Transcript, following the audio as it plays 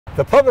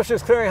The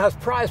Publishers Clearinghouse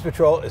Prize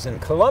Patrol is in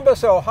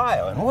Columbus,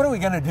 Ohio. And what are we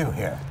going to do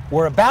here?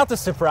 We're about to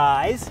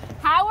surprise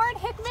Howard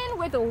Hickman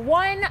with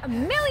 $1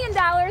 million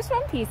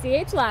from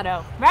PCH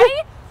Lotto. Ready?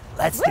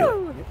 Let's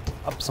do it.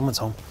 Oh, someone's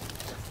home.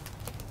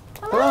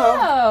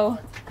 Hello.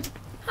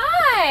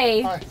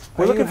 Hi. Hi.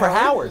 We're looking for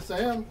Howard. Yes, I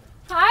am.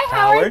 Hi,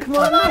 Howard. Come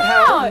on in,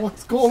 out.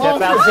 What's going Step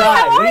on? outside.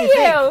 How What are do you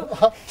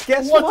think? you?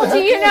 Guess What what? the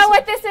Do you heck know is-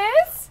 what this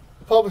is?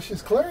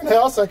 Publishers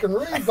Clearinghouse, I can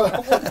read,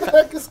 but what the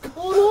heck is going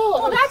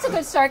on? Well, that's a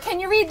good start. Can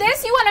you read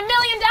this? You won $1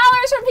 million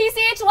from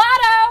PCH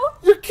Lotto.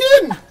 You're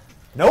kidding!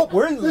 Nope,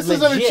 we're This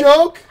legit. isn't a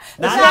joke?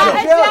 Not Not a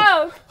a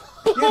joke.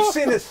 joke. You've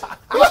seen this.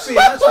 You've seen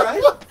us,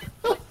 right?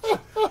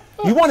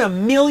 You won $1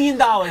 million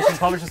from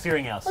Publishers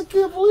Clearinghouse. I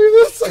can't believe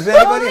this. Is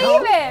anybody Believe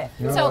home? it.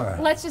 No. So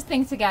let's just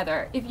think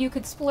together. If you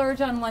could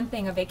splurge on one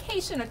thing, a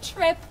vacation, a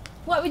trip,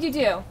 what would you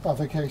do? On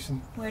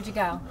vacation. Where'd you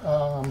go?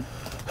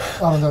 I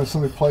don't know, so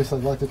many places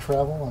I'd like to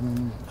travel. I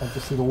mean, I'd like to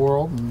see the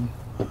world, and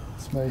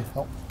this may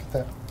help get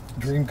that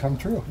dream come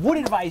true. What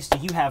advice do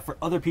you have for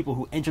other people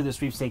who enter the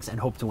sweepstakes and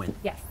hope to win?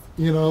 Yes.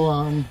 You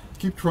know,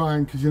 keep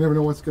trying, because you never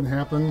know what's going to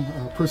happen.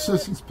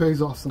 Persistence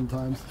pays off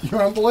sometimes.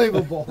 You're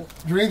unbelievable.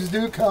 Dreams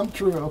do come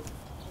true.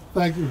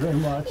 Thank you very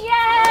much. Yay!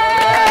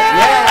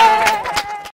 Yeah!